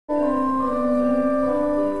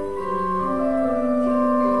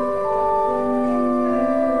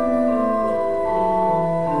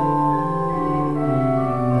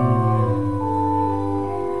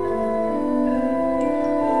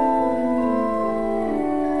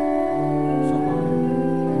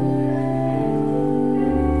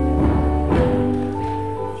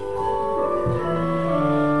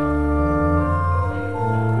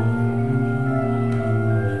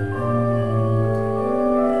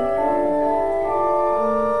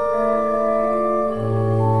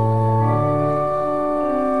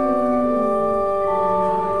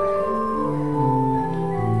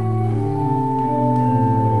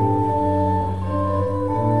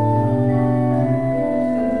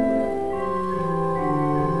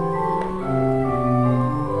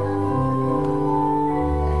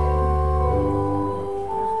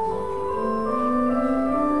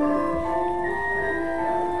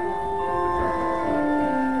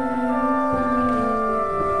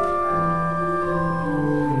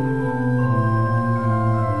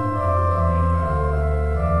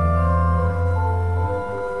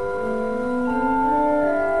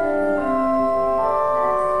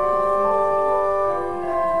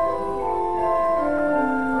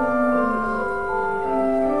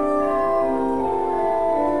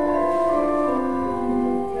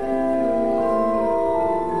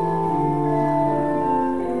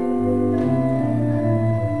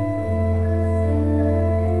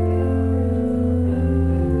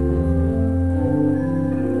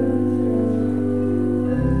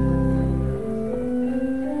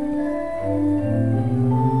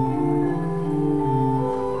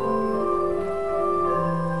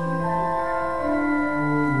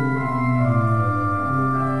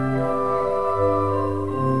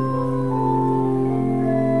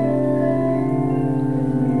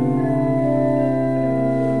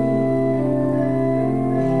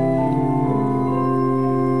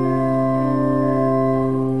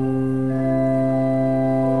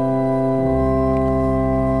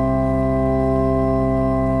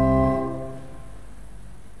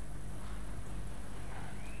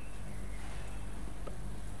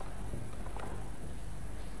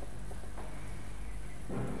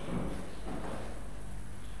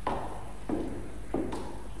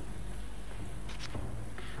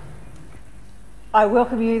I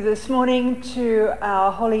welcome you this morning to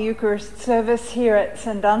our Holy Eucharist service here at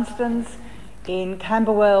St Dunstans in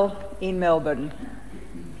Camberwell in Melbourne.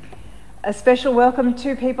 A special welcome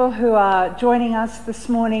to people who are joining us this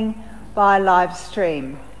morning by live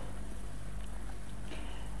stream.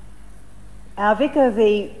 Our vicar,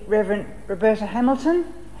 the Reverend Roberta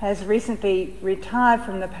Hamilton, has recently retired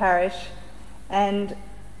from the parish, and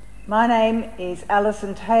my name is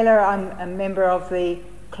Alison Taylor. I'm a member of the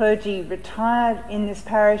clergy retired in this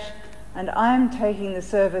parish, and I'm taking the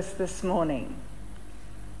service this morning.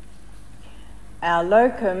 Our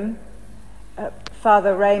locum,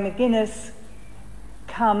 Father Ray McGuinness,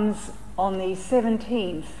 comes on the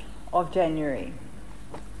 17th of January.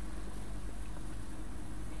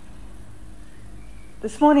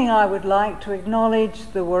 This morning I would like to acknowledge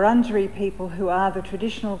the Wurundjeri people who are the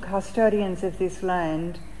traditional custodians of this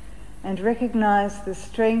land and recognise the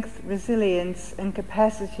strength, resilience and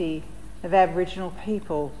capacity of Aboriginal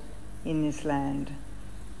people in this land.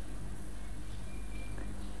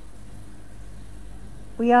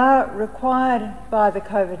 We are required by the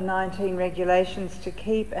COVID-19 regulations to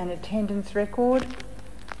keep an attendance record.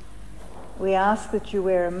 We ask that you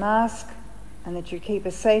wear a mask and that you keep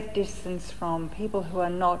a safe distance from people who are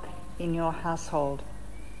not in your household.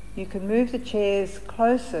 You can move the chairs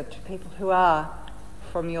closer to people who are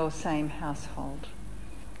from your same household.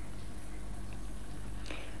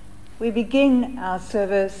 We begin our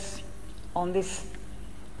service on the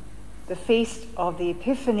feast of the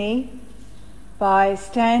Epiphany by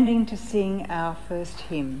standing to sing our first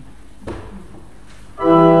hymn.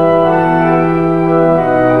 Star.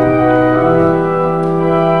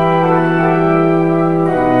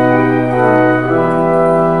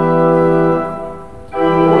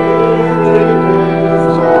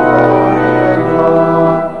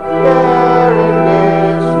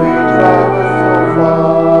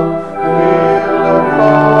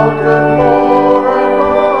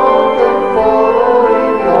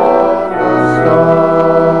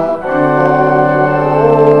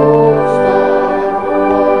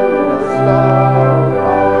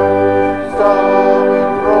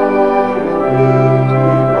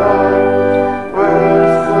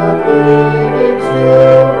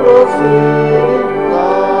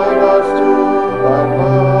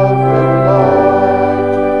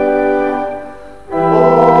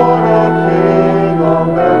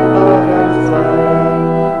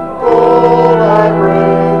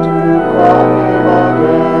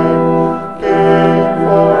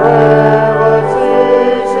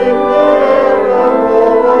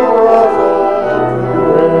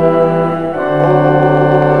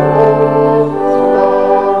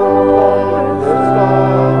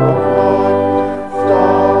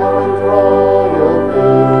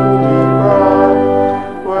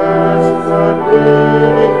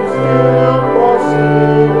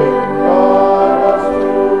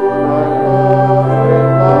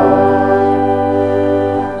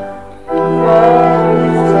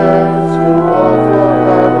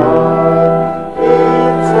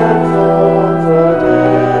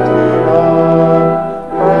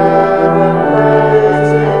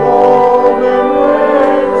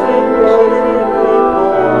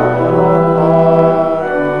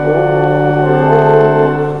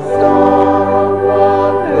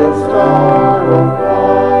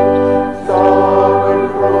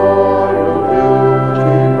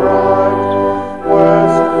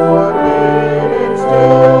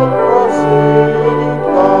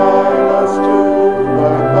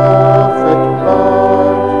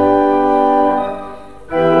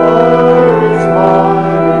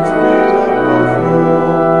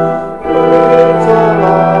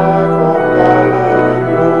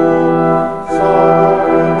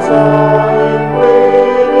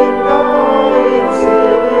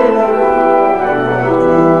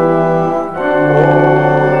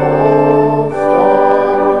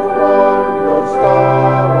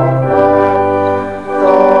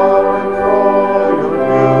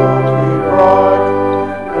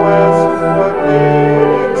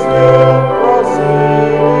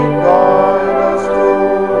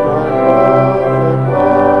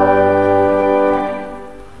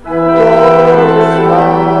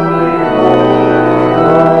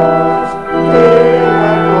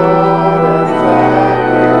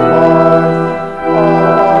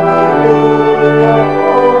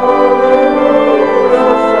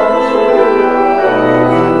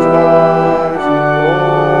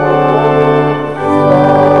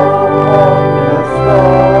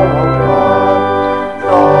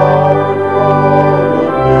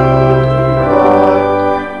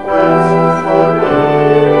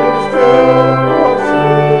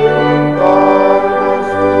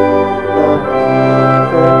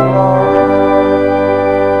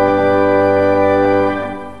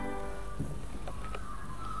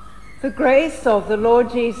 grace of the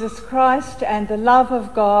Lord Jesus Christ and the love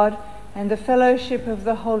of God and the fellowship of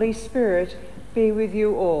the Holy Spirit be with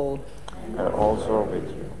you all. And also with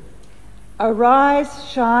you. Arise,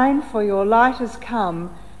 shine, for your light has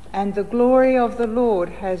come, and the glory of the Lord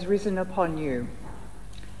has risen upon you.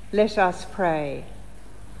 Let us pray.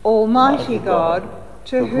 Almighty God,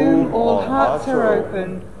 to whom all hearts are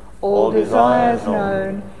open, all desires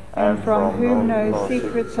known, and from whom no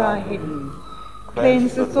secrets are hidden,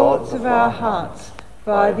 cleanse the thoughts of our hearts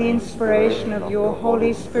by the inspiration of your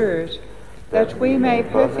Holy Spirit, that we may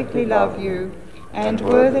perfectly love you and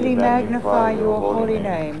worthily magnify your holy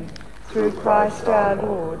name, through Christ our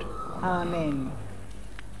Lord. Amen.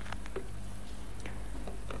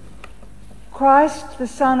 Christ, the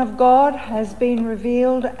Son of God, has been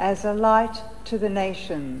revealed as a light to the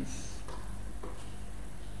nations.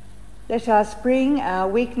 Let us bring our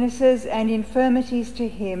weaknesses and infirmities to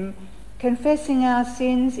him, confessing our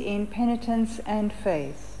sins in penitence and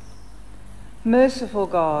faith. Merciful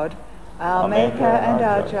God, our Maker and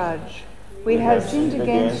our Judge, we have sinned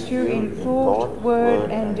against you in thought,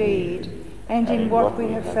 word and deed, and in what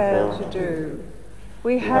we have failed to do.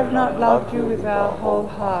 We have not loved you with our whole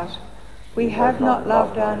heart. We have not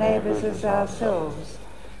loved our neighbours as ourselves.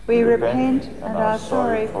 We repent and are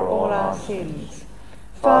sorry for all our sins.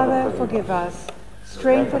 Father, forgive us.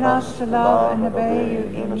 Strengthen us to love and obey you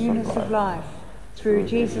in newness of life, through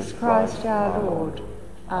Jesus Christ our Lord.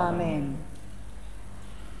 Amen.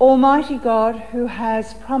 Almighty God, who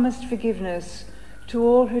has promised forgiveness to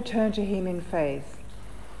all who turn to him in faith,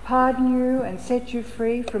 pardon you and set you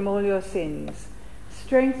free from all your sins,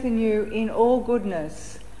 strengthen you in all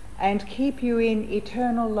goodness, and keep you in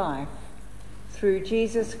eternal life, through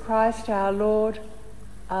Jesus Christ our Lord.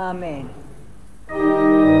 Amen.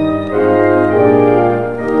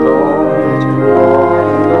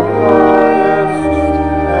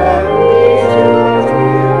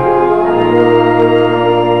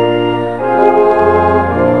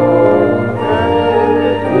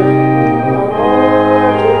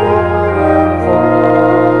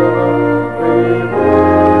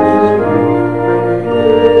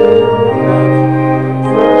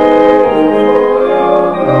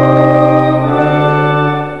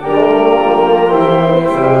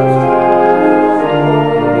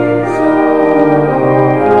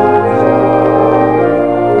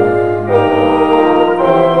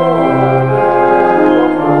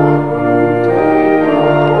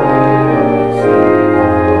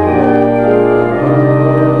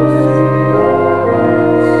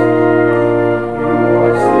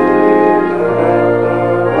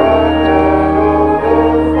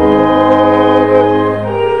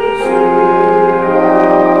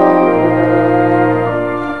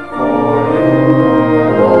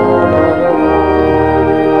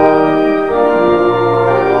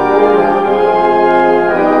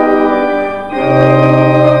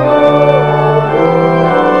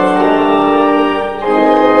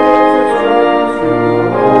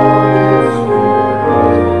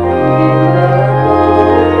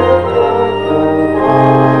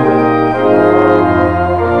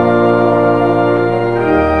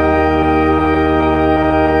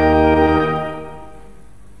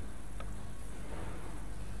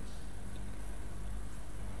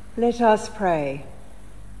 Let us pray.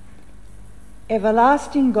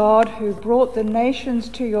 Everlasting God, who brought the nations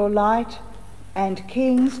to your light and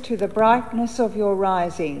kings to the brightness of your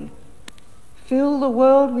rising, fill the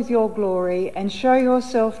world with your glory and show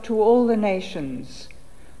yourself to all the nations.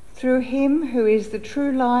 Through him who is the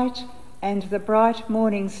true light and the bright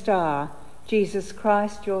morning star, Jesus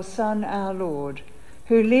Christ, your Son, our Lord,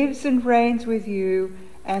 who lives and reigns with you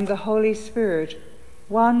and the Holy Spirit,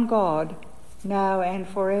 one God, now and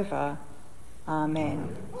forever.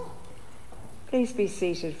 Amen. Please be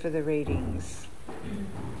seated for the readings.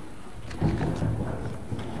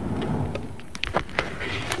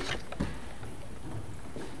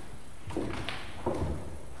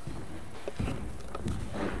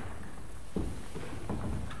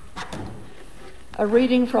 A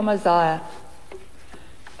reading from Isaiah.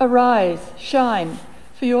 Arise, shine,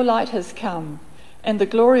 for your light has come, and the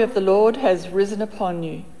glory of the Lord has risen upon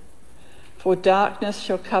you. For darkness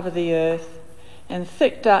shall cover the earth, and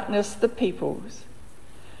thick darkness the peoples.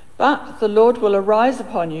 But the Lord will arise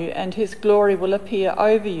upon you, and his glory will appear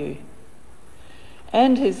over you.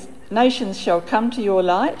 And his nations shall come to your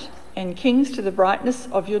light, and kings to the brightness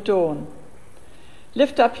of your dawn.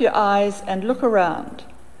 Lift up your eyes and look around.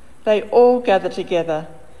 They all gather together.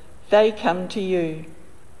 They come to you.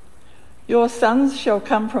 Your sons shall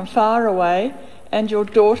come from far away, and your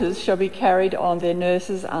daughters shall be carried on their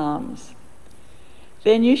nurses' arms.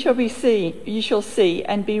 Then you shall see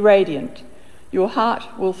and be radiant. Your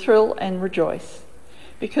heart will thrill and rejoice,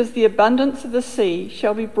 because the abundance of the sea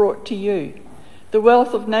shall be brought to you. The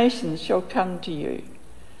wealth of nations shall come to you.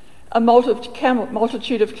 A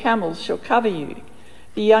multitude of camels shall cover you,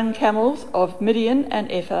 the young camels of Midian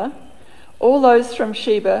and Ephah. All those from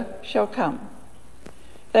Sheba shall come.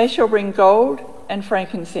 They shall bring gold and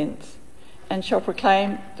frankincense, and shall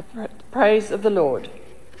proclaim the praise of the Lord.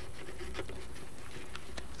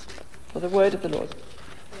 For the word of the Lord.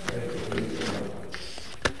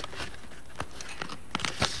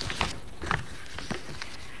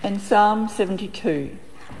 And Psalm 72.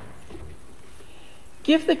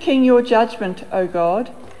 Give the king your judgment, O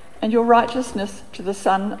God, and your righteousness to the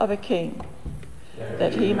son of a king,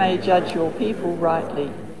 that he may judge your people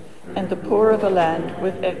rightly, and the poor of the land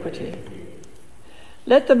with equity.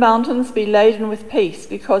 Let the mountains be laden with peace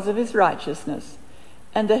because of his righteousness,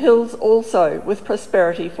 and the hills also with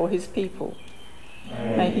prosperity for his people.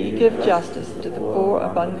 May he give justice to the poor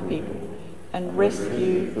among the people, and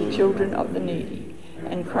rescue the children of the needy,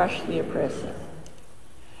 and crush the oppressor.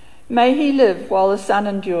 May he live while the sun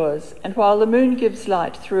endures, and while the moon gives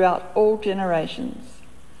light throughout all generations.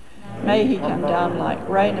 May he come down like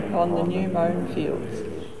rain upon the new-mown fields,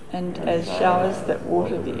 and as showers that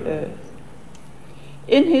water the earth.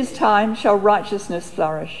 In his time shall righteousness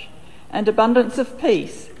flourish, and abundance of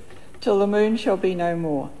peace, till the moon shall be no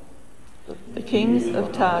more. The kings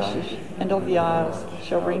of Tarshish and of the isles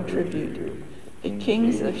shall bring tribute. The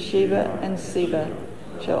kings of Sheba and Seba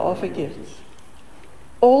shall offer gifts.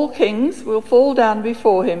 All kings will fall down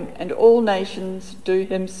before him, and all nations do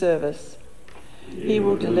him service. He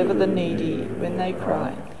will deliver the needy when they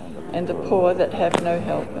cry, and the poor that have no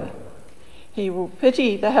helper. He will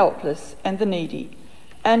pity the helpless and the needy,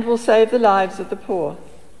 and will save the lives of the poor.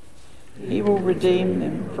 He will redeem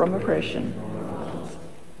them from oppression,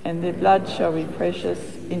 and their blood shall be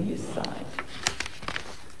precious in his sight.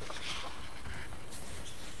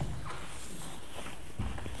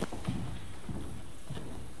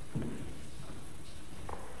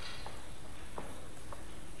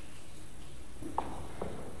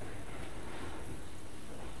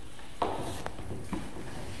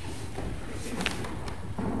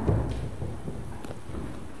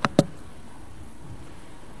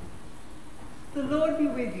 The Lord be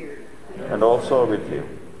with you. And also with you.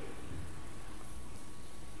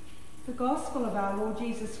 The Gospel of our Lord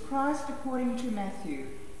Jesus Christ according to Matthew,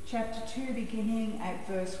 chapter 2, beginning at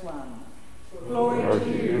verse 1. Glory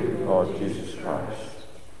to you, Lord Jesus Christ.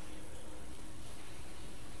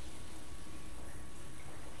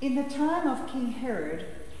 In the time of King Herod,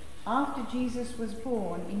 after Jesus was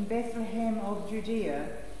born in Bethlehem of Judea,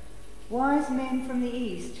 wise men from the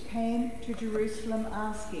east came to Jerusalem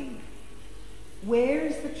asking, "Where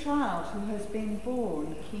is the child who has been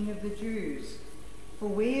born King of the Jews? For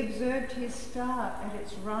we observed his star at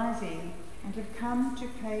its rising and have come to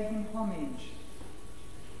pay him homage."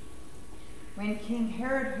 When King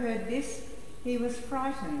Herod heard this, he was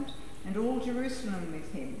frightened, and all Jerusalem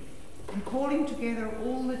with him. And calling together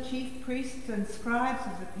all the chief priests and scribes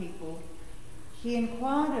of the people, he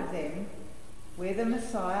inquired of them where the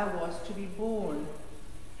Messiah was to be born.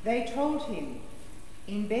 They told him,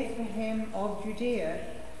 "In Bethlehem of Judea,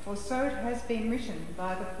 for so it has been written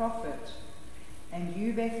by the prophet, and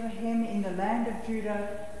you, Bethlehem, in the land of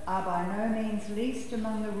Judah, are by no means least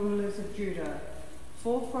among the rulers of Judah,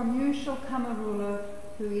 for from you shall come a ruler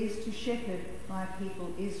who is to shepherd my people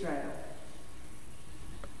Israel."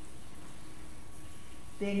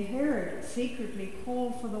 Then Herod secretly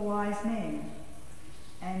called for the wise men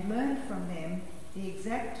and learned from them the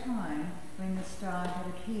exact time when the star had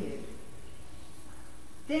appeared.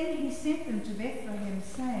 Then he sent them to Bethlehem,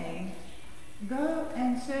 saying, "Go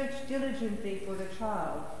and search diligently for the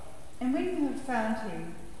child, and when you have found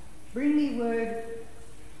him, bring me word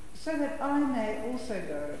so that I may also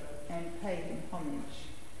go and pay him homage."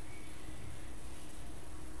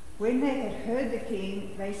 When they had heard the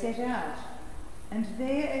king, they set out, and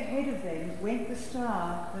there ahead of them went the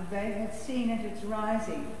star that they had seen at its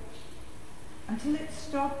rising, until it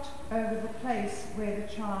stopped over the place where the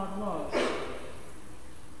child was.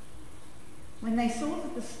 When they saw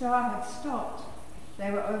that the star had stopped,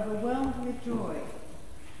 they were overwhelmed with joy.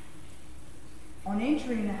 On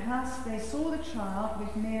entering the house, they saw the child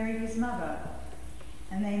with Mary his mother,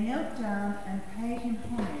 and they knelt down and paid him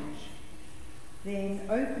homage. Then,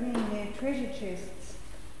 opening their treasure chests,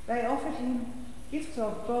 they offered him gifts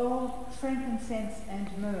of gold, frankincense,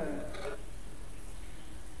 and myrrh.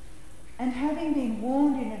 And having been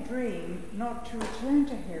warned in a dream not to return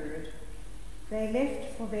to Herod, they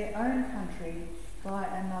left for their own country by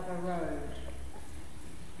another road.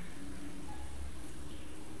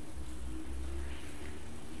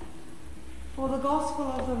 For the gospel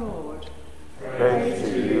of the Lord. Praise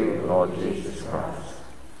to you, Lord Jesus Christ.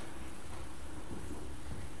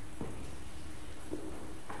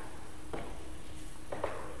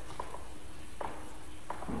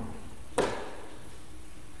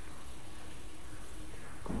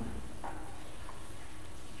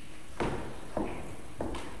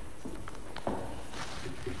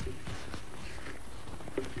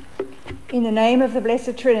 In the name of the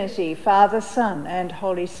Blessed Trinity, Father, Son, and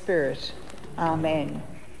Holy Spirit. Amen.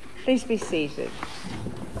 Please be seated.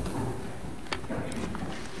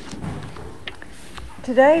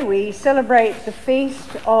 Today we celebrate the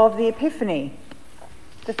feast of the Epiphany,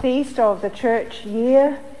 the feast of the church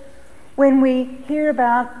year, when we hear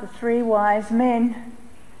about the three wise men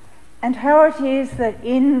and how it is that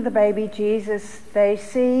in the baby Jesus they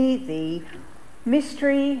see the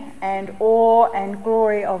mystery and awe and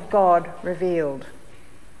glory of God revealed.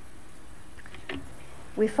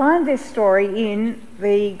 We find this story in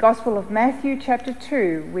the Gospel of Matthew chapter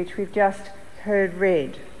 2, which we've just heard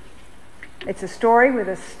read. It's a story with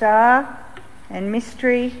a star and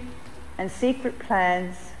mystery and secret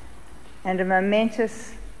plans and a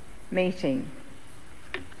momentous meeting.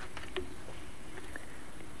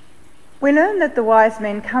 We learn that the wise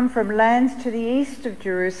men come from lands to the east of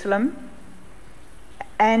Jerusalem,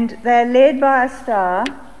 and they're led by a star,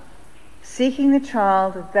 seeking the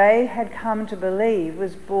child that they had come to believe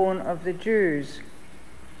was born of the Jews.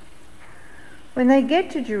 When they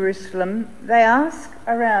get to Jerusalem, they ask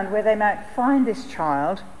around where they might find this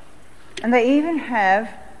child, and they even have,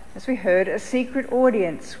 as we heard, a secret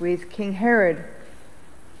audience with King Herod,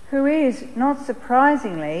 who is, not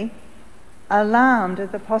surprisingly, alarmed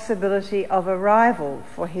at the possibility of a rival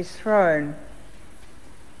for his throne.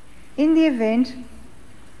 In the event,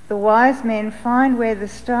 the wise men find where the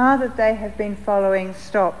star that they have been following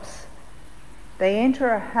stops. They enter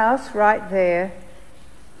a house right there.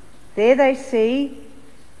 There they see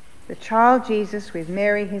the child Jesus with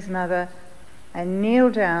Mary his mother and kneel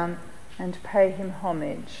down and pay him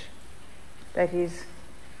homage. That is,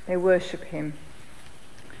 they worship him.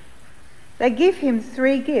 They give him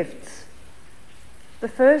three gifts. The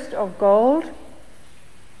first of gold,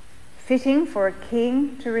 fitting for a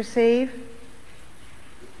king to receive,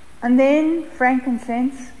 and then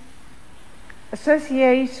frankincense,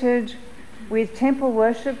 associated with temple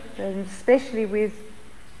worship, and especially with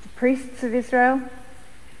the priests of Israel,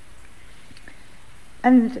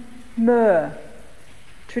 and myrrh,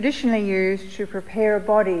 traditionally used to prepare a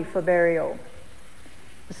body for burial.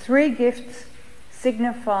 The three gifts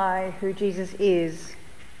signify who Jesus is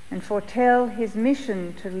and foretell his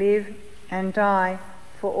mission to live and die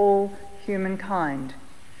for all humankind.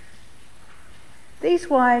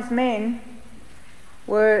 These wise men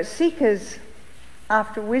were seekers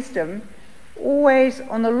after wisdom, always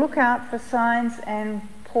on the lookout for signs and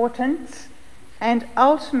portents, and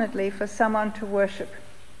ultimately for someone to worship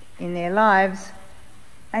in their lives,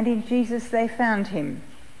 and in Jesus they found him.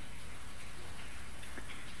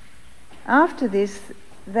 After this,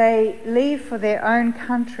 they leave for their own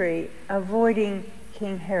country, avoiding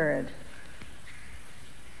King Herod.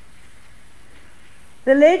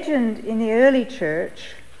 The legend in the early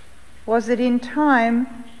church was that in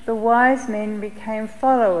time the wise men became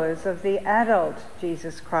followers of the adult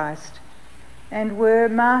Jesus Christ and were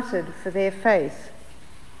martyred for their faith.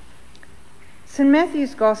 St.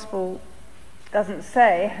 Matthew's Gospel doesn't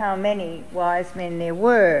say how many wise men there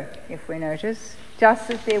were, if we notice, just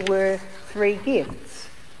that there were three gifts.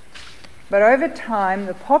 But over time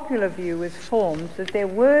the popular view was formed that there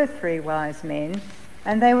were three wise men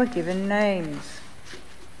and they were given names: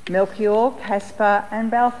 Melchior, Caspar, and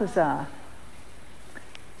Balthazar.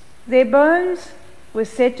 Their bones were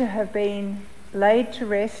said to have been laid to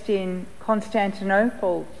rest in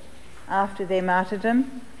Constantinople after their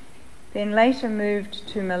martyrdom, then later moved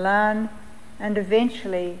to Milan, and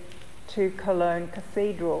eventually to Cologne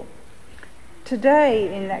Cathedral.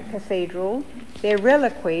 Today in that cathedral, their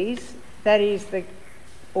reliquaries, that is the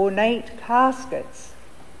ornate caskets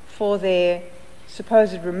for their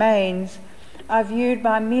supposed remains, are viewed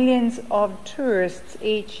by millions of tourists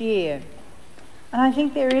each year. And I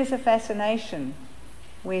think there is a fascination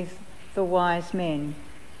with the wise men.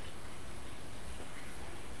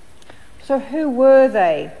 So who were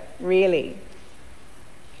they really?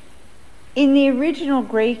 In the original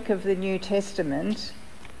Greek of the New Testament,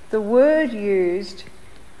 the word used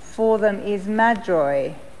for them is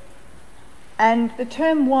magi, and the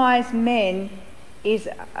term wise men is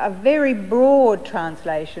a very broad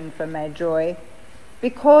translation for magi,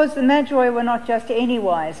 because the magi were not just any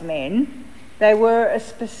wise men, they were a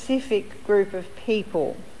specific group of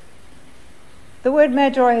people. The word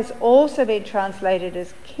magi has also been translated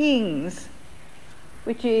as kings,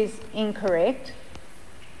 which is incorrect,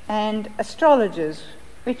 and astrologers,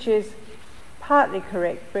 which is partly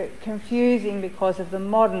correct but confusing because of the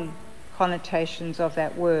modern connotations of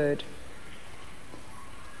that word.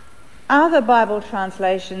 Other Bible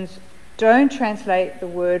translations don't translate the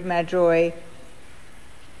word magi,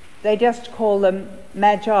 they just call them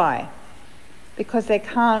magi, because they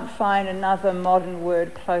can't find another modern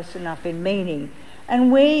word close enough in meaning.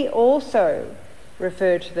 And we also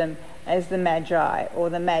refer to them as the magi or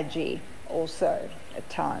the magi also at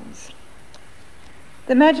times.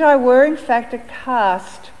 The magi were in fact a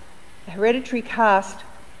hereditary caste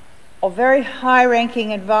of very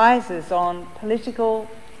high-ranking advisors on political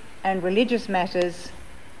and religious matters,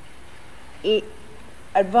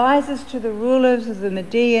 advisors to the rulers of the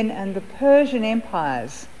Median and the Persian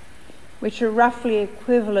empires, which are roughly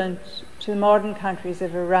equivalent to the modern countries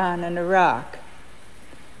of Iran and Iraq.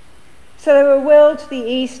 So they were well to the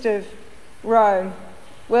east of Rome,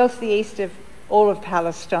 well to the east of all of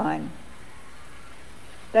Palestine.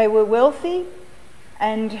 They were wealthy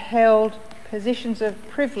and held positions of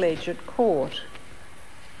privilege at court.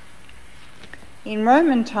 In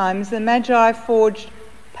Roman times, the Magi forged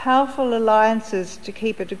powerful alliances to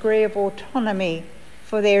keep a degree of autonomy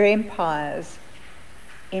for their empires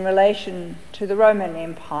in relation to the Roman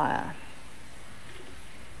Empire.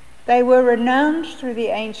 They were renowned through the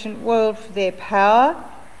ancient world for their power,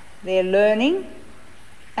 their learning,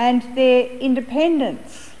 and their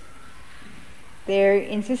independence, their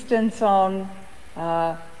insistence on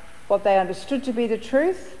what they understood to be the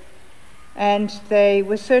truth, and they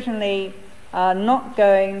were certainly not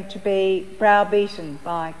going to be browbeaten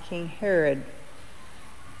by King Herod.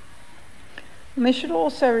 And we should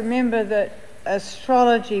also remember that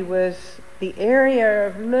astrology was the area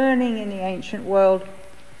of learning in the ancient world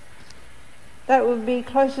that would be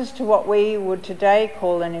closest to what we would today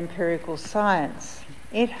call an empirical science.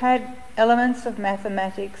 It had elements of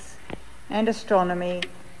mathematics and astronomy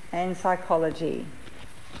and psychology.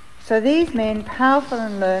 So these men, powerful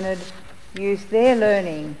and learned, used their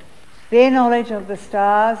learning, their knowledge of the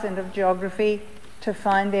stars and of geography to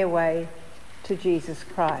find their way to Jesus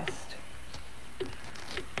Christ.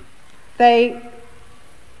 They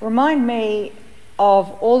remind me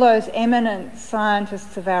of all those eminent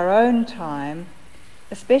scientists of our own time,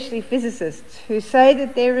 especially physicists, who say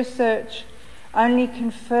that their research only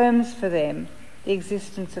confirms for them the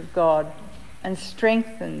existence of God and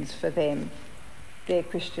strengthens for them their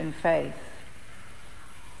Christian faith.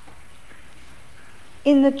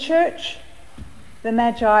 In the church, the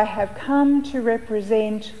Magi have come to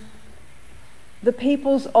represent the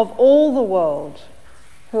peoples of all the world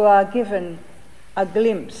who are given a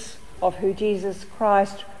glimpse of who Jesus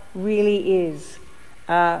Christ really is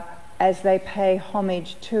as they pay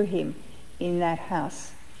homage to him in that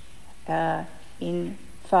house in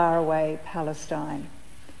faraway Palestine.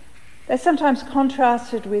 They're sometimes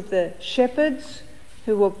contrasted with the shepherds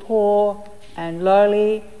who were poor and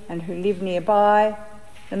lowly and who lived nearby.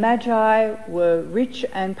 The Magi were rich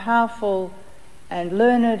and powerful and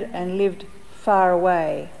learned and lived far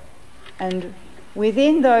away. And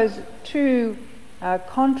within those two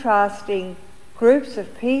contrasting groups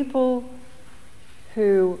of people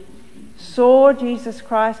who saw Jesus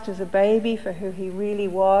Christ as a baby for who he really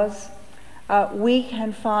was, we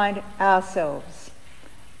can find ourselves.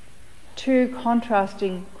 Two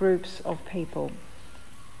contrasting groups of people.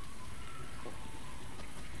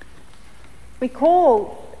 We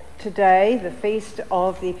call today the feast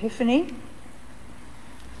of the Epiphany,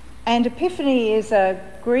 and Epiphany is a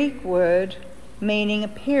Greek word meaning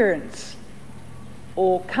appearance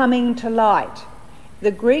or coming to light.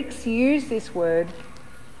 The Greeks use this word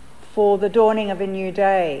for the dawning of a new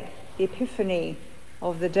day, the Epiphany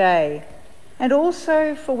of the day, and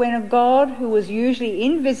also for when a God who was usually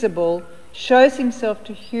invisible shows himself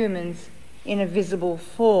to humans in a visible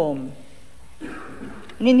form.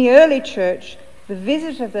 And in the early church, the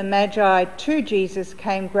visit of the Magi to Jesus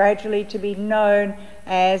came gradually to be known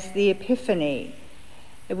as the Epiphany.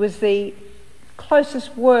 It was the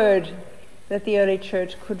closest word that the early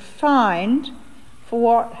church could find for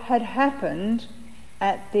what had happened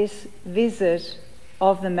at this visit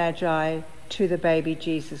of the Magi to the baby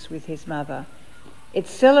Jesus with his mother. It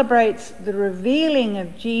celebrates the revealing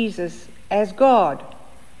of Jesus as God,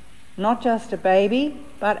 not just a baby,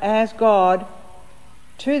 but as God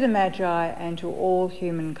to the Magi and to all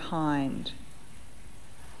humankind.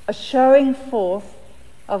 A showing forth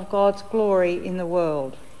of God's glory in the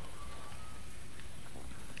world.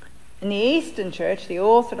 In the Eastern Church, the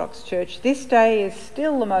Orthodox Church, this day is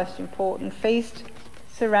still the most important feast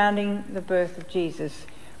surrounding the birth of Jesus,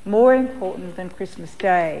 more important than Christmas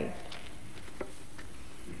Day.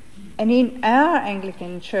 And in our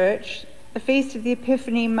Anglican Church, the Feast of the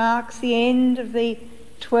Epiphany marks the end of the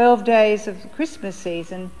 12 days of the Christmas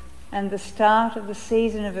season and the start of the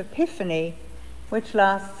season of Epiphany, which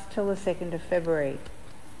lasts till the 2nd of February.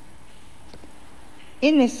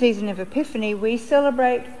 In this season of Epiphany, we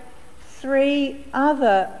celebrate 3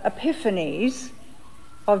 other epiphanies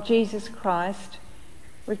of Jesus Christ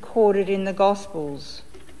recorded in the Gospels,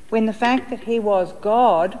 when the fact that he was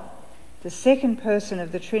God, the second person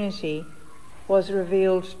of the Trinity, was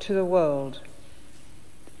revealed to the world.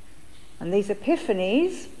 And these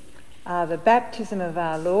epiphanies are the baptism of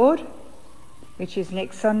our Lord, which is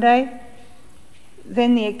next Sunday,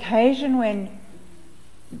 then the occasion when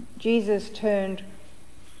Jesus turned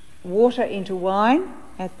water into wine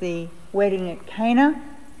at the wedding at Cana,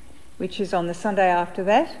 which is on the Sunday after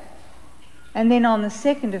that, and then on the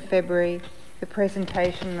 2nd of February, the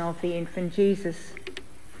presentation of the infant Jesus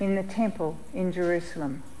in the temple in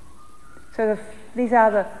Jerusalem. So these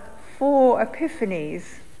are the 4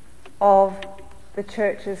 epiphanies of the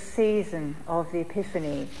Church's season of the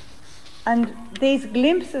Epiphany. And these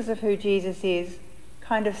glimpses of who Jesus is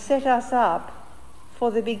kind of set us up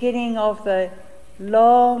for the beginning of the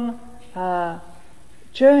long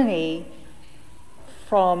journey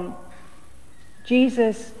from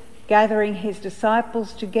Jesus gathering his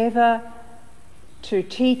disciples together to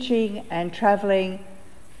teaching and travelling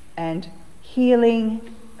and healing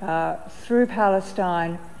through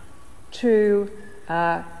Palestine to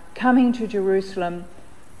coming to Jerusalem,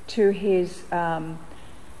 to his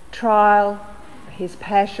trial, his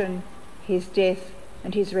passion, his death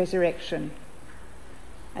and his resurrection.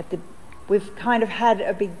 We've kind of had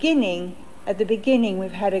a beginning. At the beginning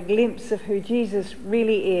we've had a glimpse of who Jesus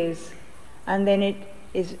really is, and then it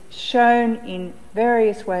is shown in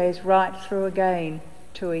various ways right through again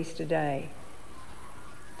to Easter Day.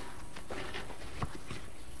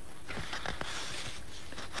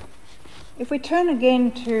 If we turn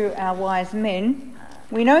again to our wise men,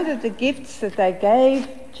 we know that the gifts that they gave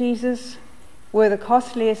Jesus were the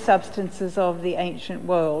costliest substances of the ancient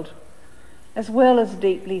world, as well as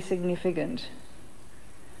deeply significant.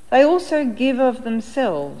 They also give of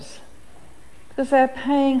themselves because they are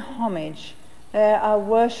paying homage, they are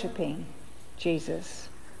worshipping Jesus.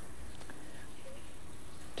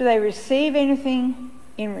 Do they receive anything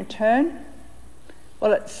in return?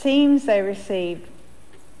 Well, it seems they received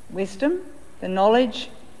wisdom, the knowledge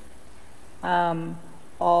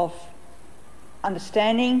of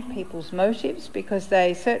understanding people's motives, because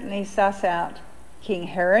they certainly suss out King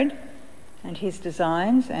Herod and his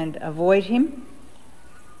designs and avoid him.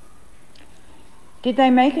 Did they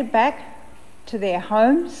make it back to their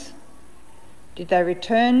homes? Did they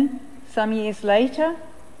return some years later,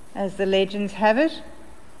 as the legends have it?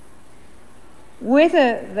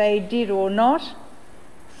 Whether they did or not,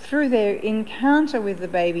 through their encounter with the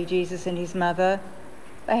baby Jesus and his mother,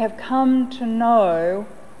 they have come to know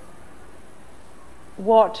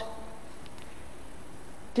what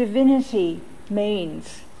divinity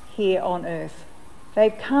means here on earth.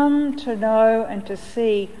 They've come to know and to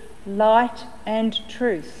see light and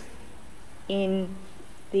truth in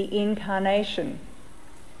the incarnation,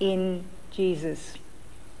 in Jesus.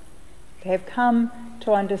 They have come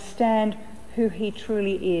to understand who he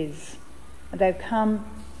truly is. And they've come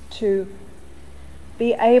to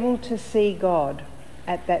be able to see God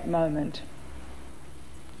at that moment.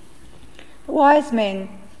 The wise men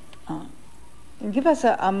give us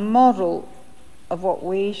a model of what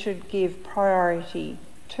we should give priority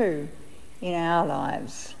to in our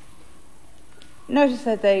lives. Notice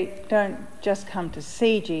that they don't just come to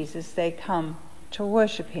see Jesus, they come to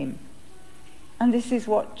worship him. And this is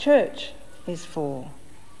what church is for.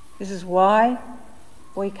 This is why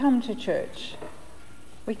we come to church.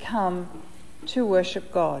 We come to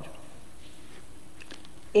worship God.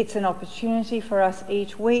 It's an opportunity for us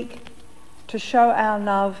each week to show our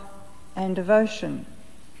love and devotion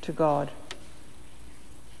to God.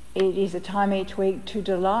 It is a time each week to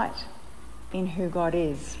delight in who God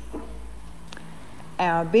is.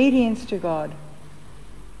 Our obedience to God,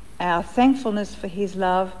 our thankfulness for his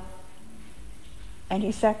love and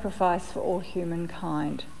his sacrifice for all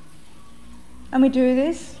humankind. And we do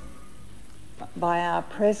this by our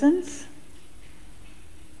presence,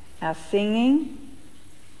 our singing,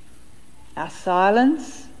 our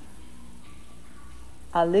silence,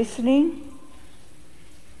 our listening,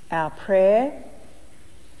 our prayer,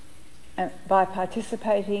 and by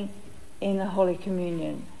participating in the Holy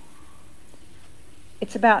Communion.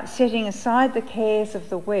 It's about setting aside the cares of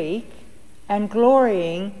the week and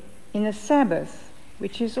glorying in the Sabbath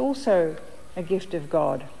which is also a gift of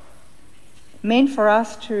God, meant for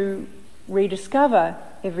us to rediscover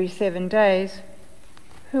every 7 days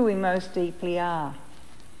who we most deeply are.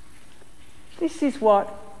 This is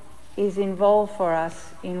what is involved for us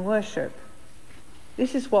in worship.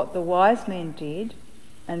 This is what the wise men did,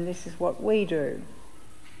 and this is what we do.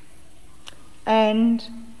 And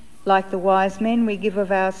like the wise men, we give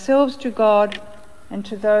of ourselves to God and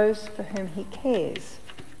to those for whom he cares,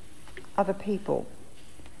 other people.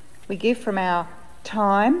 We give from our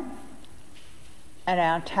time and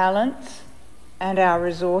our talents and our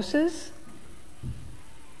resources,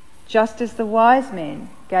 just as the wise men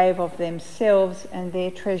gave of themselves and their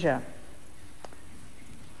treasure.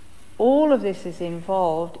 All of this is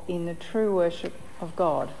involved in the true worship of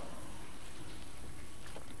God.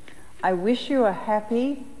 I wish you a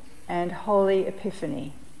happy and holy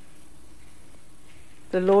Epiphany.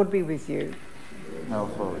 The Lord be with you. And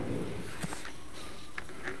also with you.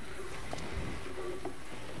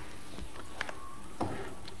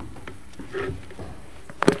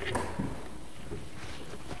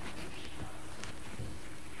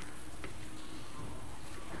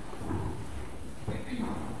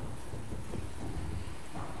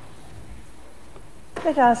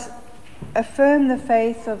 Let us affirm the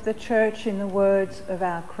faith of the Church in the words of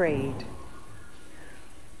our creed.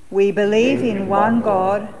 We believe in one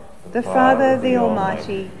God, the Father, the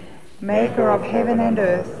Almighty, maker of heaven and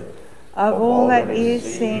earth, of all that is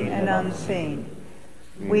seen and unseen.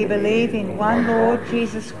 We believe in one Lord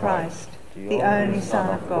Jesus Christ, the only Son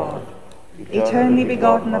of God, eternally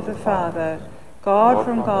begotten of the Father, God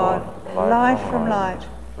from God, light from light,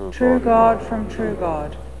 true God from true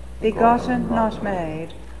God, begotten, not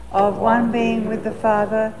made, of one being with the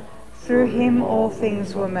Father, through him all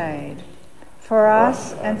things were made. For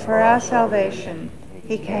us and for our salvation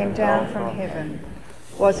he came down from heaven,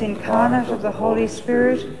 was incarnate of the Holy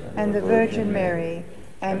Spirit and the Virgin Mary,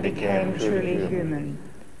 and became truly human.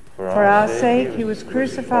 For our sake he was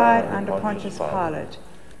crucified under Pontius Pilate.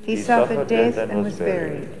 He suffered death and was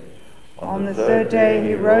buried. On the third day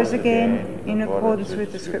he rose again in accordance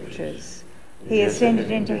with the Scriptures. He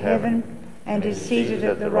ascended into heaven and is seated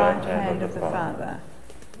at the right hand of the Father.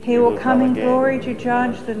 He will come in glory to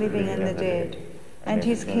judge the living and the dead, and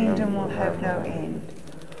his kingdom will have no end.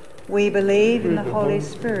 We believe in the Holy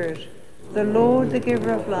Spirit, the Lord, the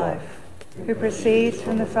giver of life, who proceeds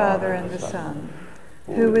from the Father and the Son,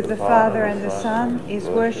 who with the Father and the Son is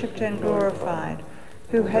worshipped and glorified,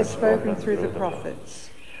 who has spoken through the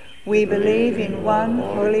prophets. We believe in one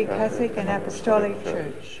holy Catholic and Apostolic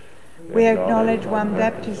Church. We acknowledge one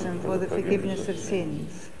baptism for the forgiveness of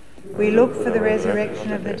sins. We look for the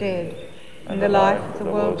resurrection of the dead and the life of the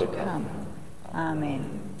world to come.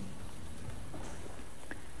 Amen.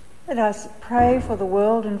 Let us pray for the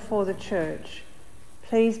world and for the Church.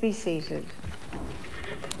 Please be seated.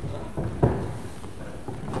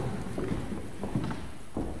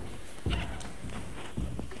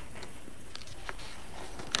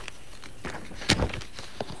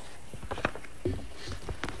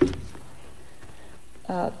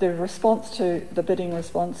 The response to the bidding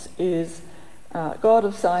response is God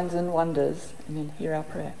of signs and wonders, and then hear our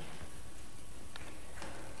prayer.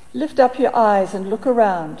 Lift up your eyes and look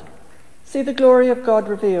around. See the glory of God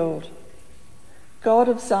revealed. God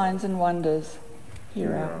of signs and wonders,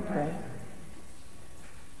 hear our prayer.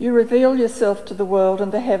 You reveal yourself to the world,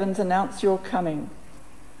 and the heavens announce your coming.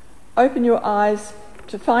 Open your eyes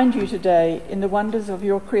to find you today in the wonders of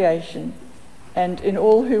your creation, and in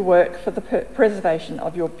all who work for the preservation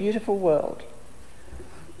of your beautiful world.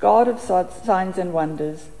 God of signs and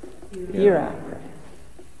wonders, hear our prayer.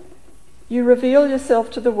 You reveal yourself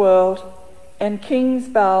to the world, and kings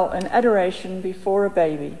bow in adoration before a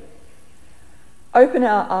baby. Open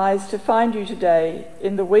our eyes to find you today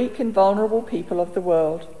in the weak and vulnerable people of the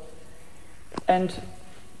world, and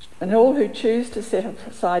all who choose to set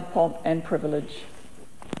aside pomp and privilege.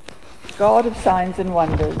 God of signs and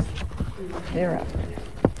wonders, hear our prayer.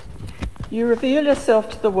 You reveal yourself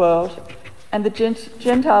to the world, and the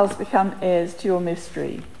Gentiles become heirs to your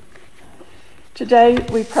mystery. Today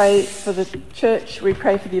we pray for the Church, we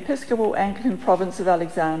pray for the Episcopal Anglican Province of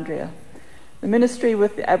Alexandria, the ministry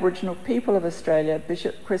with the Aboriginal people of Australia,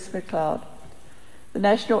 Bishop Chris McLeod, the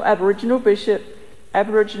National Aboriginal Bishop,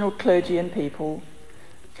 Aboriginal clergy and people,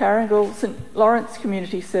 Carringal St Lawrence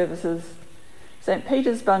Community Services, St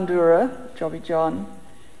Peter's Bandura, Jobby John,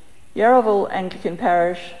 Yarraville Anglican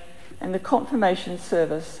Parish, and the Confirmation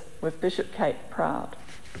Service with Bishop Kate Proud.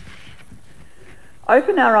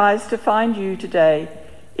 Open our eyes to find you today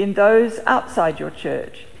in those outside your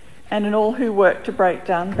church and in all who work to break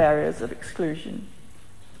down barriers of exclusion.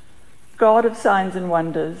 God of signs and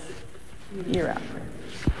wonders, hear our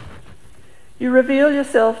prayer. You reveal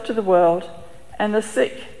yourself to the world, and the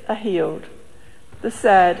sick are healed, the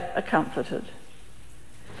sad are comforted.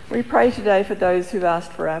 We pray today for those who've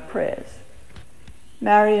asked for our prayers.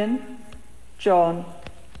 Marion, John,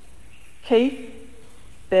 Keith,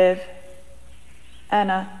 Bev,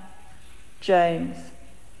 Anna, James,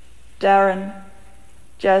 Darren,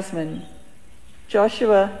 Jasmine,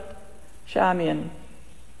 Joshua, Charmian,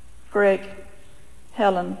 Greg,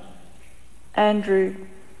 Helen, Andrew,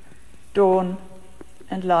 Dawn,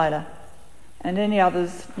 and Lila, and any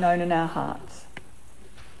others known in our hearts.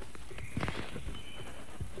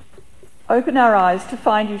 Open our eyes to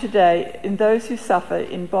find you today in those who suffer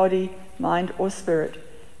in body, mind, or spirit,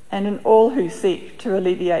 and in all who seek to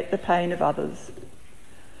alleviate the pain of others.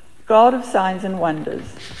 God of signs and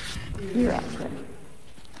wonders, hear our prayer.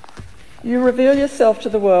 You reveal yourself to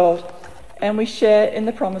the world, and we share in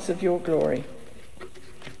the promise of your glory.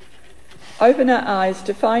 Open our eyes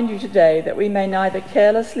to find you today, that we may neither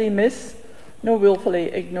carelessly miss nor willfully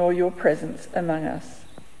ignore your presence among us.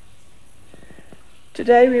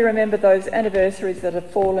 Today we remember those anniversaries that have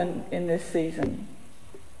fallen in this season.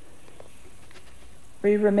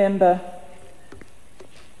 We remember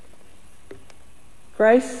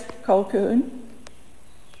Grace Colquhoun,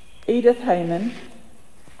 Edith Heyman,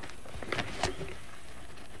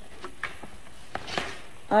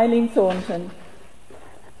 Eileen Thornton,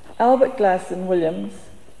 Albert Glasson Williams,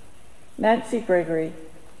 Nancy Gregory,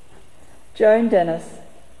 Joan Dennis,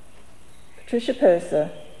 Patricia Purser,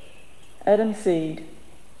 Adam Seed,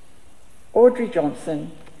 Audrey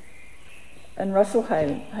Johnson, and Russell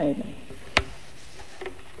Hayden.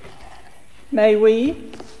 May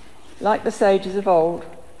we, like the sages of old,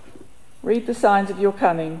 read the signs of your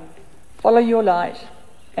coming, follow your light,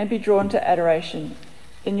 and be drawn to adoration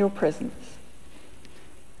in your presence.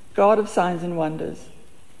 God of signs and wonders,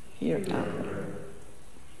 hear our prayer.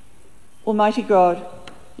 Almighty God,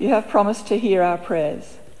 you have promised to hear our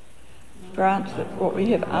prayers. Grant that what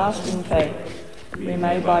we have asked in faith we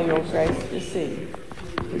may by your grace receive.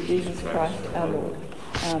 Through Jesus Christ our Lord.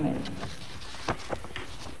 Amen.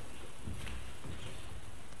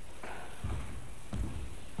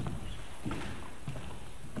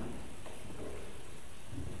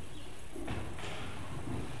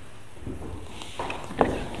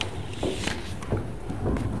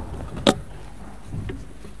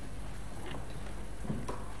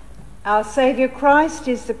 Our Saviour Christ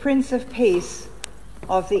is the Prince of Peace.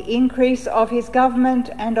 Of the increase of his government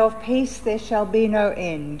and of peace there shall be no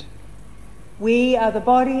end. We are the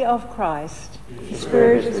body of Christ. His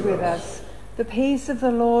Spirit is with us. The peace of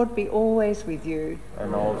the Lord be always with you.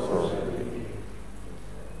 And also with you.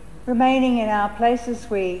 Remaining in our places,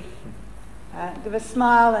 we give a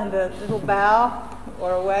smile and a little bow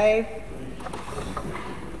or a wave.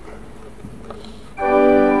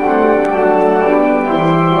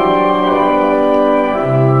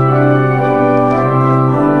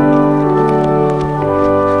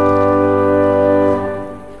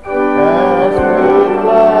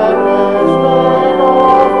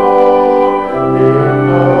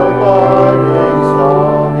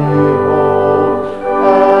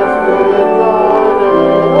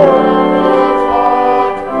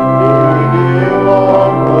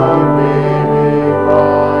 Would be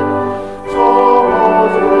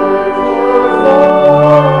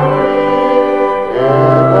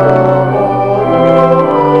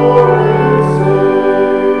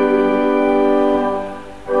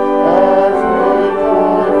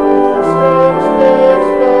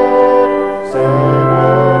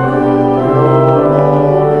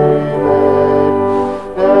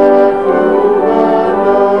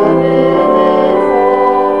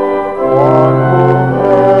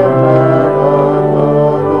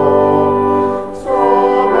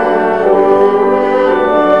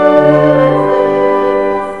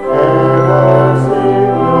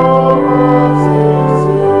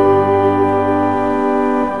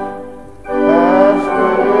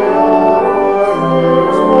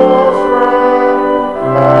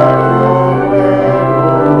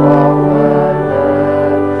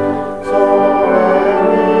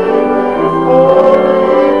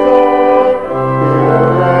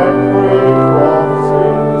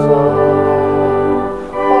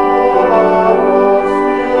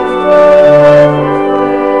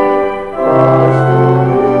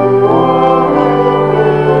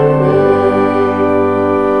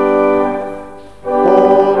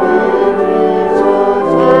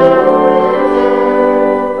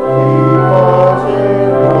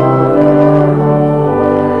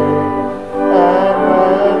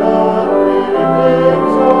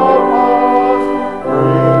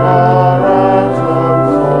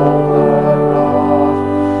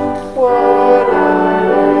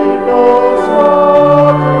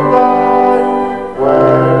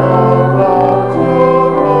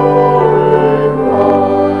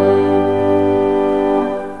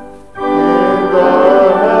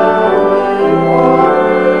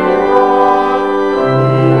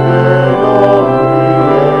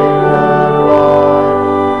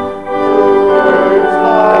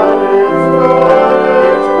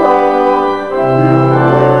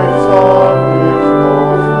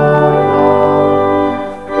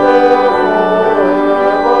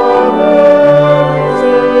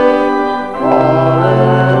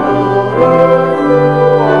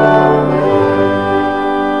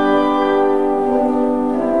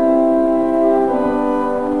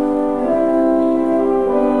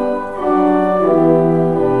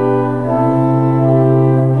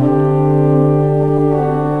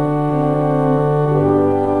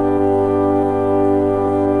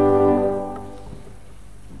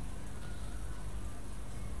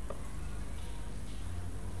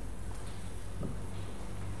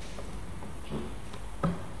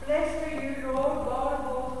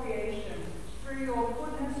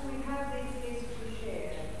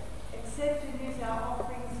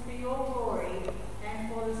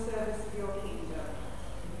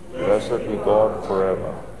God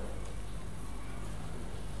forever.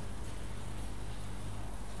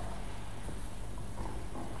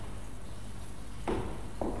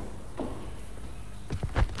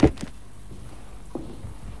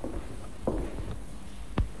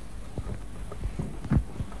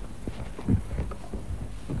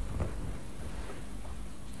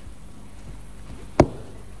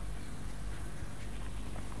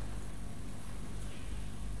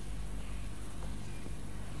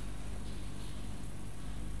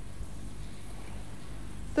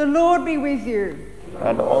 The Lord be with you.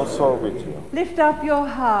 And also with you. Lift up your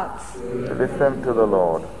hearts. Lift them to the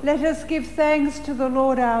Lord. Let us give thanks to the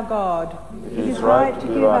Lord our God. It is right to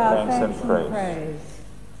give our thanks and praise.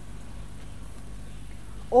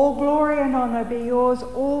 All glory and honour be yours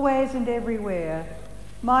always and everywhere,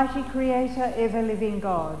 mighty Creator, ever-living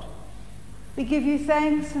God. We give you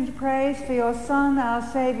thanks and praise for your Son, our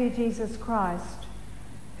Saviour Jesus Christ,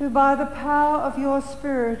 who by the power of your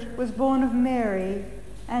Spirit was born of Mary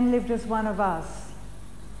and lived as one of us.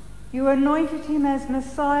 You anointed him as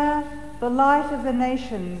Messiah, the light of the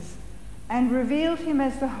nations, and revealed him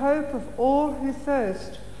as the hope of all who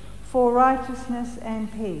thirst for righteousness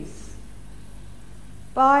and peace.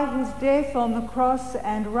 By his death on the cross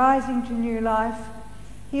and rising to new life,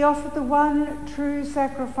 he offered the one true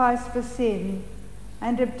sacrifice for sin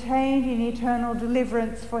and obtained in eternal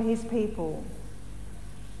deliverance for his people.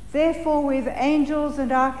 Therefore, with angels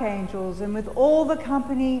and archangels and with all the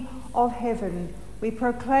company of heaven, we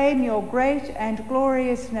proclaim your great and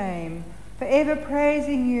glorious name, forever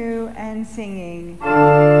praising you and singing.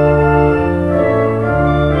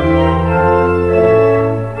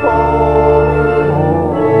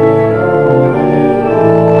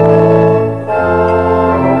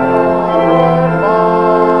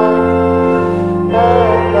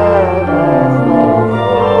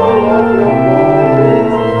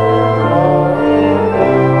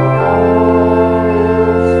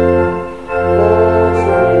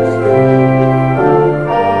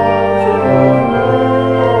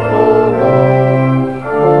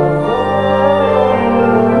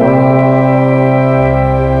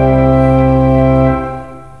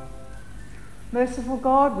 Merciful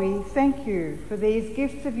God, we thank you for these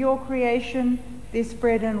gifts of your creation, this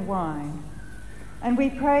bread and wine. And we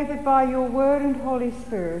pray that by your word and Holy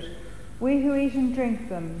Spirit, we who eat and drink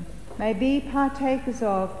them may be partakers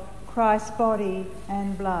of Christ's body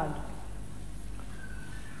and blood.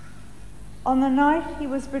 On the night he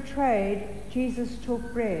was betrayed, Jesus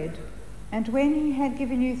took bread, and when he had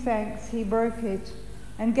given you thanks, he broke it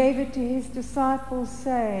and gave it to his disciples,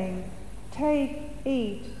 saying, "Take,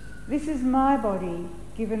 eat. This is my body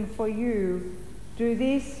given for you. Do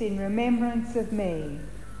this in remembrance of me."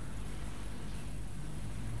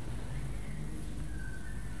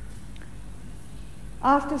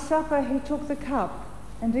 After supper he took the cup,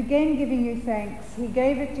 and again giving you thanks, he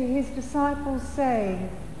gave it to his disciples, saying,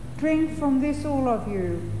 "Drink from this, all of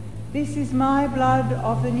you. This is my blood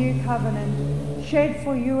of the new covenant, shed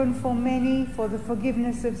for you and for many for the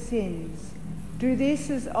forgiveness of sins. Do this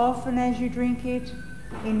as often as you drink it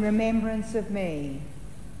in remembrance of me."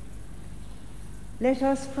 Let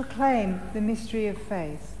us proclaim the mystery of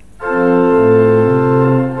faith.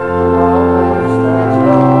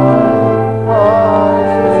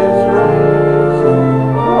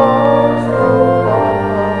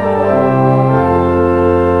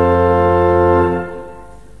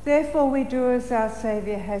 Therefore we do as our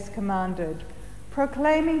Saviour has commanded,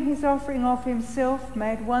 proclaiming his offering of himself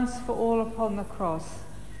made once for all upon the cross,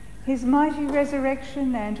 his mighty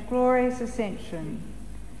resurrection and glorious ascension,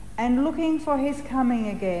 and looking for his coming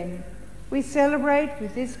again, we celebrate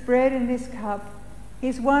with this bread and this cup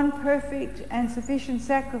his one perfect and sufficient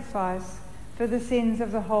sacrifice for the sins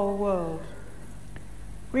of the whole world.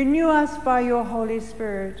 Renew us by your Holy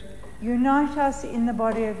Spirit, unite us in the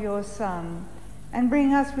body of your Son, and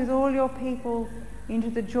bring us with all your people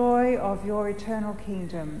into the joy of your eternal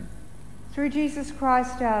kingdom. Through Jesus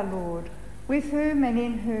Christ our Lord, with whom and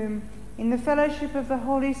in whom, in the fellowship of the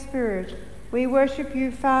Holy Spirit, we worship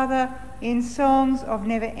you, Father, in songs of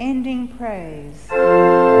never-ending praise.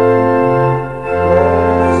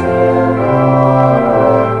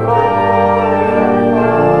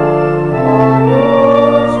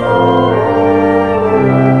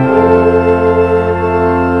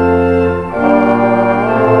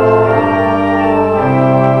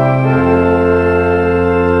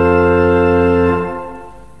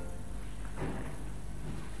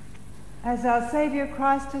 As our Saviour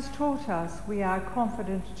Christ has taught us, we are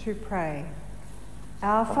confident to pray.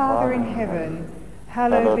 Our Father in heaven,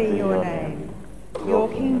 hallowed be your name. Your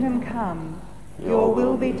kingdom come, your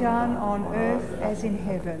will be done on earth as in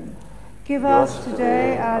heaven. Give us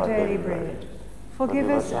today our daily bread. Forgive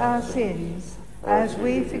us our sins, as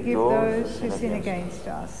we forgive those who sin against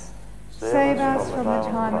us. Save us from the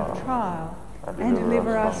time of trial, and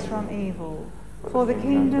deliver us from evil. For the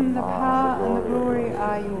kingdom, the power, and the glory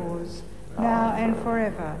are yours, now and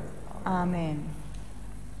forever. Amen.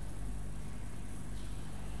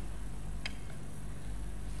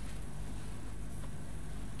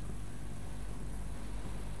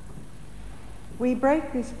 We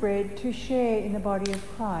break this bread to share in the body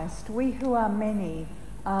of Christ. We who are many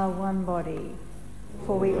are one body,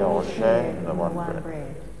 for we all share in the one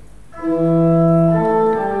bread.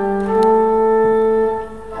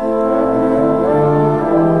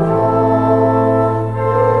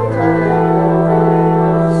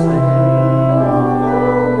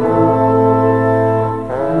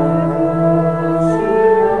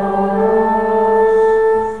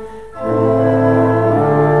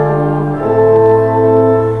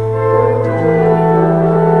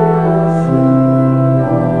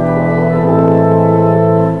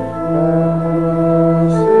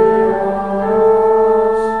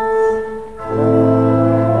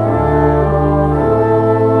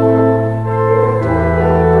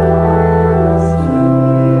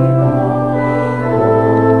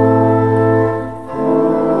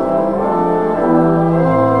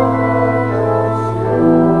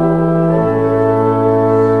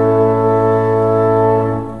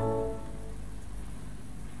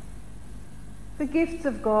 The gifts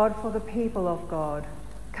of God for the people of God.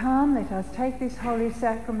 Come, let us take this holy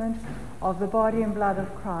sacrament of the body and blood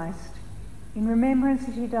of Christ in remembrance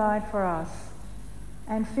that he died for us,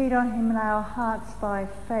 and feed on him in our hearts by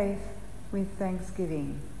faith with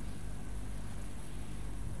thanksgiving.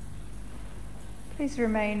 Please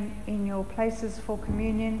remain in your places for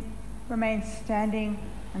communion. Remain standing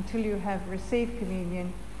until you have received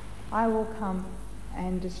communion. I will come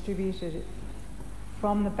and distribute it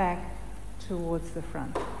from the back towards the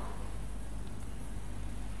front.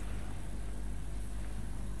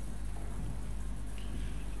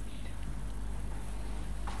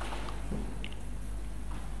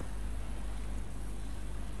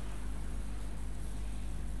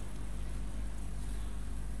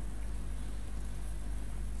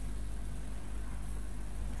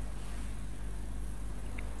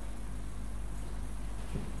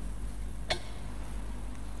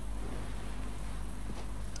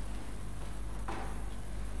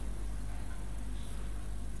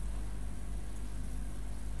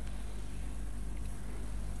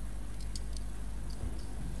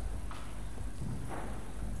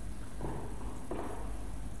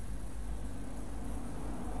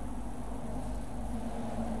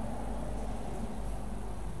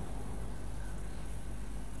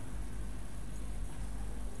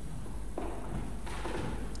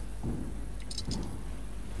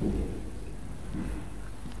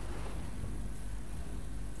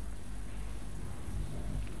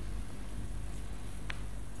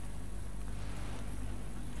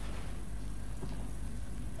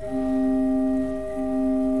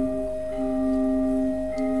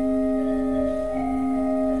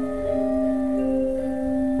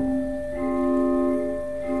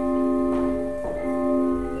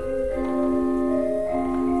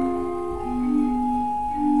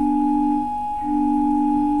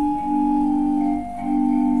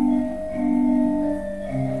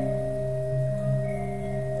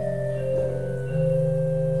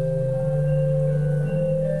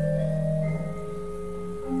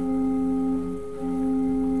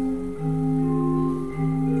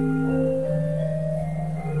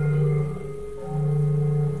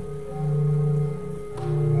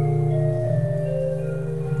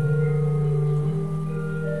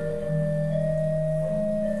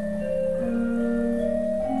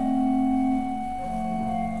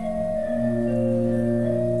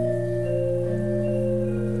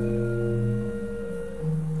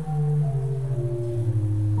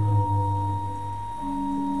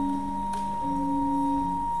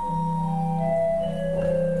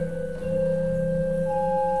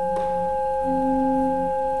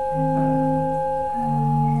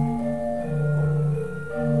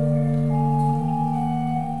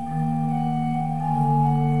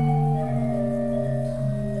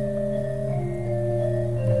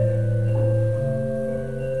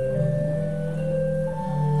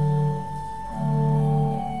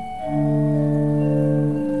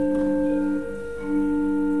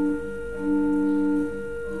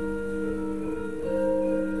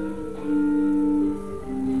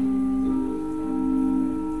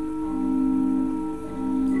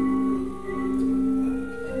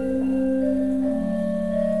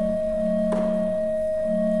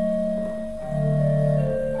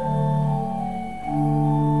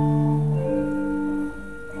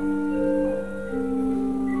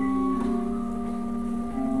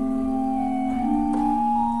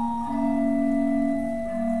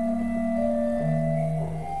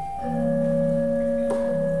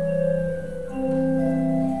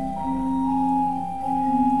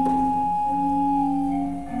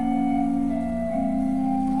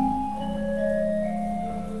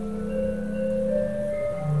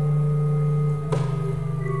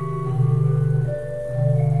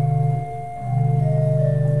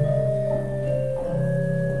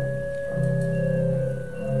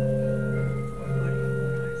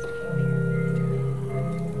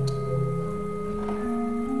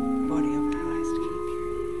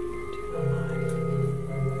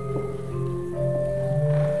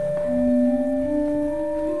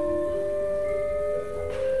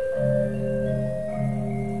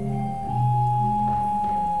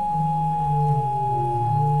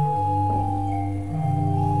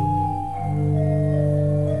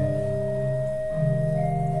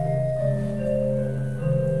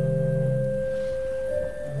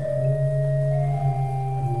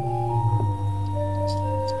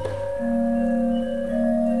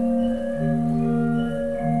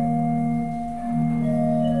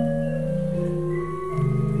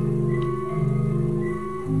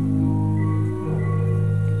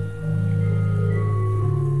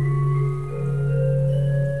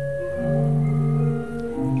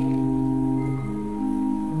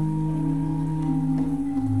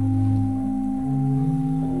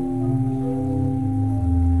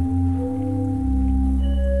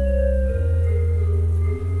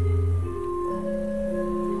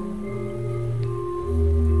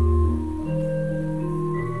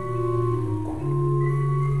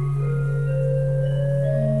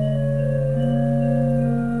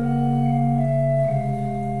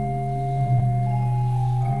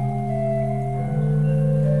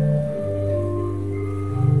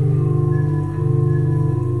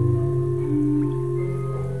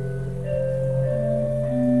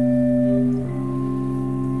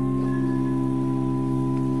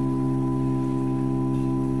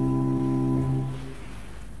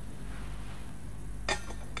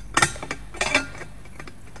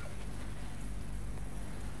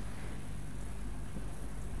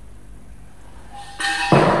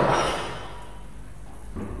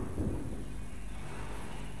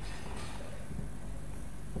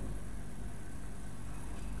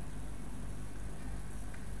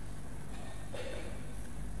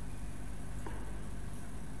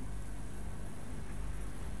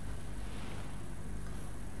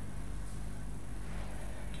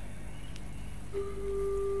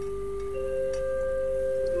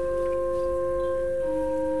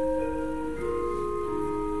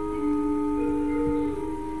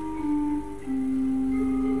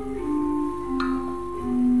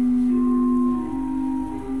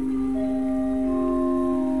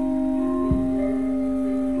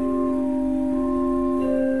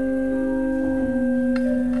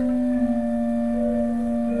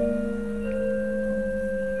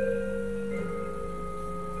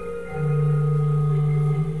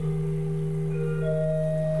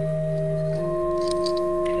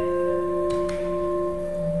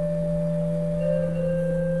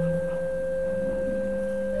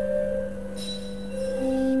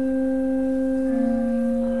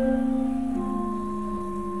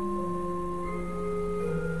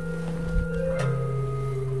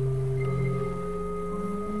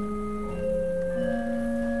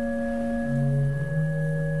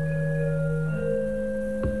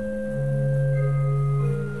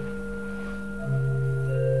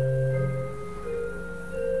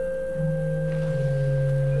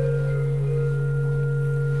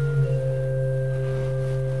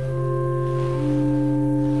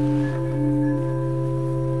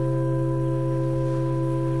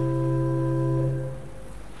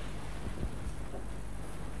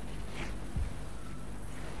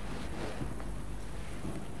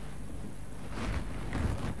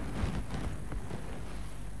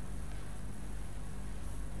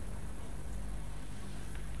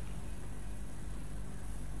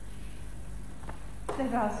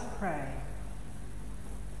 let us pray.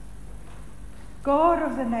 God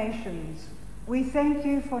of the nations, we thank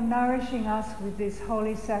you for nourishing us with this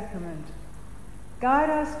holy sacrament. Guide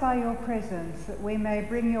us by your presence that we may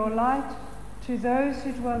bring your light to those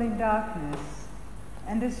who dwell in darkness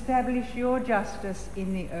and establish your justice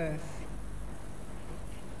in the earth.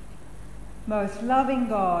 Most loving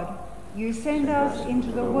God, you send us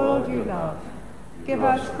into the world you love. Give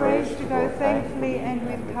us grace to go thankfully and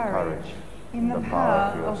with courage in the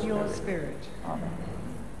power of your Spirit. Amen.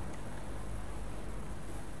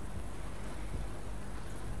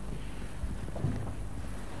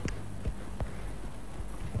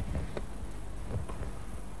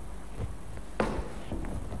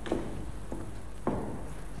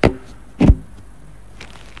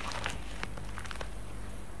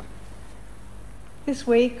 This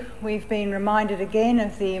week we've been reminded again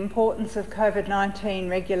of the importance of COVID-19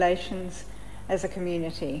 regulations as a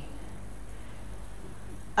community.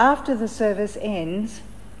 After the service ends,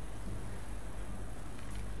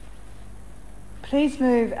 please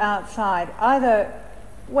move outside, either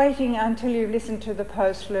waiting until you've listened to the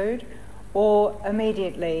postlude or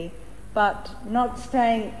immediately, but not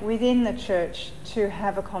staying within the church to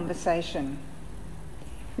have a conversation.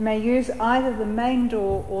 You may use either the main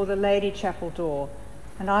door or the Lady Chapel door,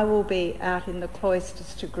 and I will be out in the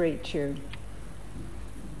cloisters to greet you.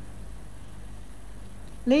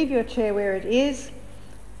 Leave your chair where it is.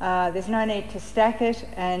 There's no need to stack it,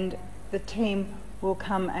 and the team will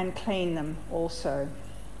come and clean them also.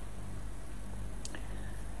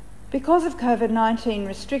 Because of COVID-19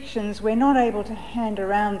 restrictions, we're not able to hand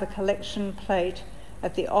around the collection plate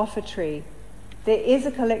at the offertory. There is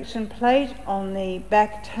a collection plate on the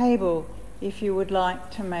back table if you would like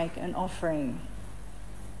to make an offering.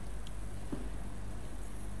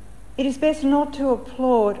 It is best not to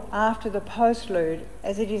applaud after the postlude,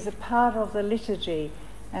 as it is a part of the liturgy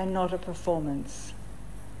and not a performance.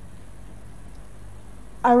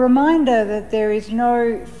 A reminder that there is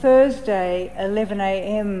no Thursday 11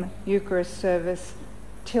 a.m. Eucharist service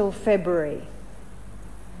till February.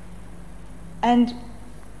 And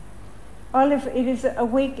Olive, it is a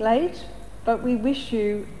week late, but we wish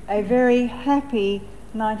you a very happy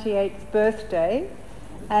 98th birthday,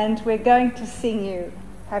 and we're going to sing you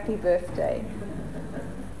happy birthday.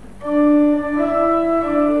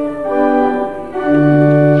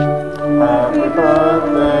 Happy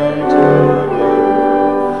birthday to you.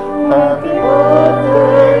 Happy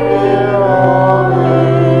birthday, dear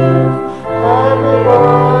Olive. Happy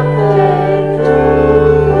birthday to you.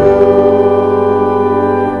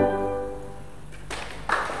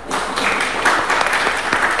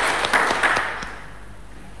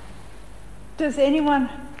 Does anyone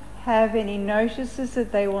have any notices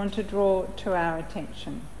that they want to draw to our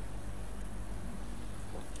attention?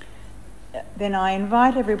 Then I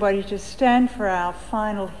invite everybody to stand for our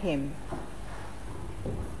final hymn.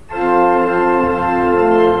 God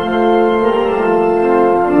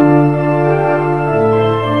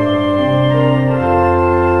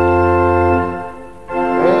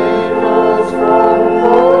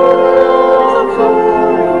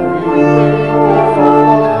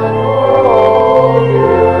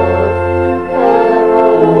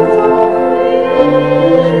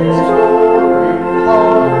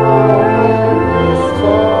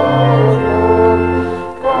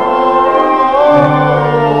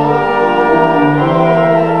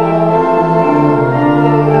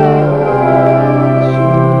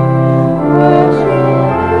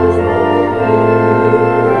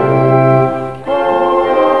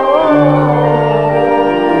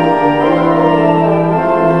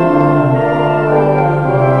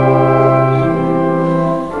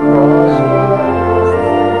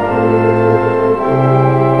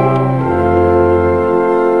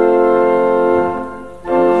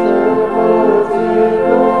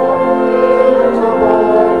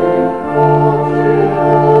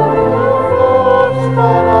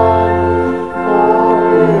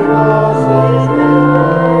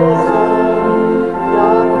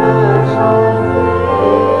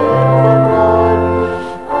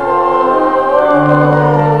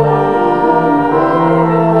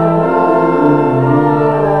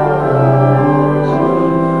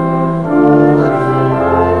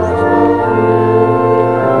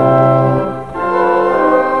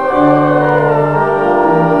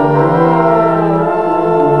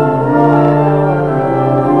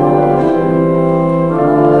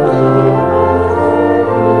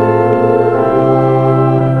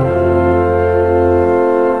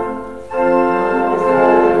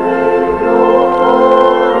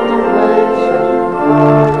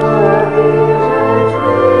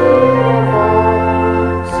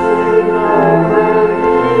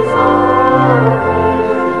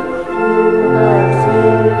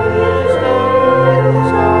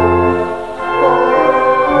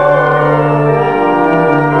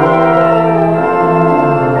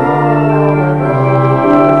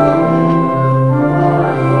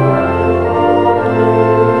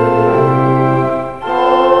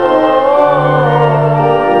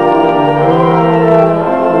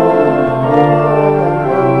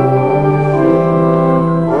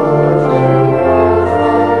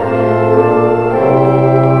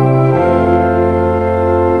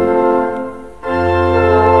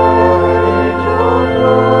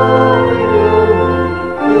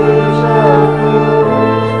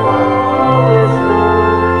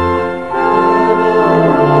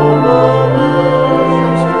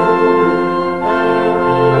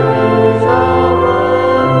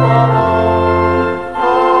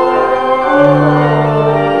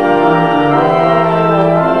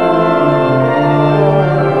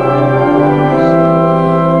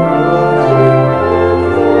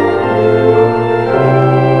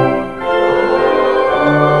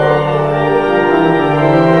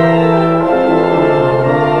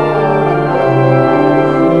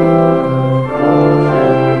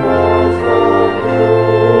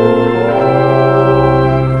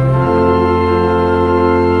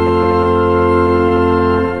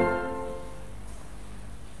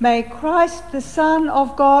May Christ, the Son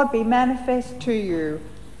of God, be manifest to you,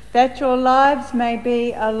 that your lives may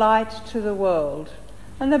be a light to the world.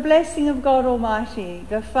 And the blessing of God Almighty,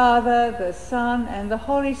 the Father, the Son, and the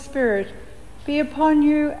Holy Spirit be upon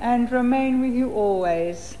you and remain with you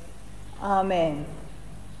always. Amen.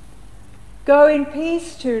 Go in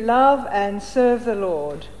peace to love and serve the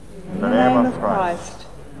Lord. In the name of Christ.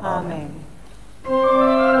 Amen.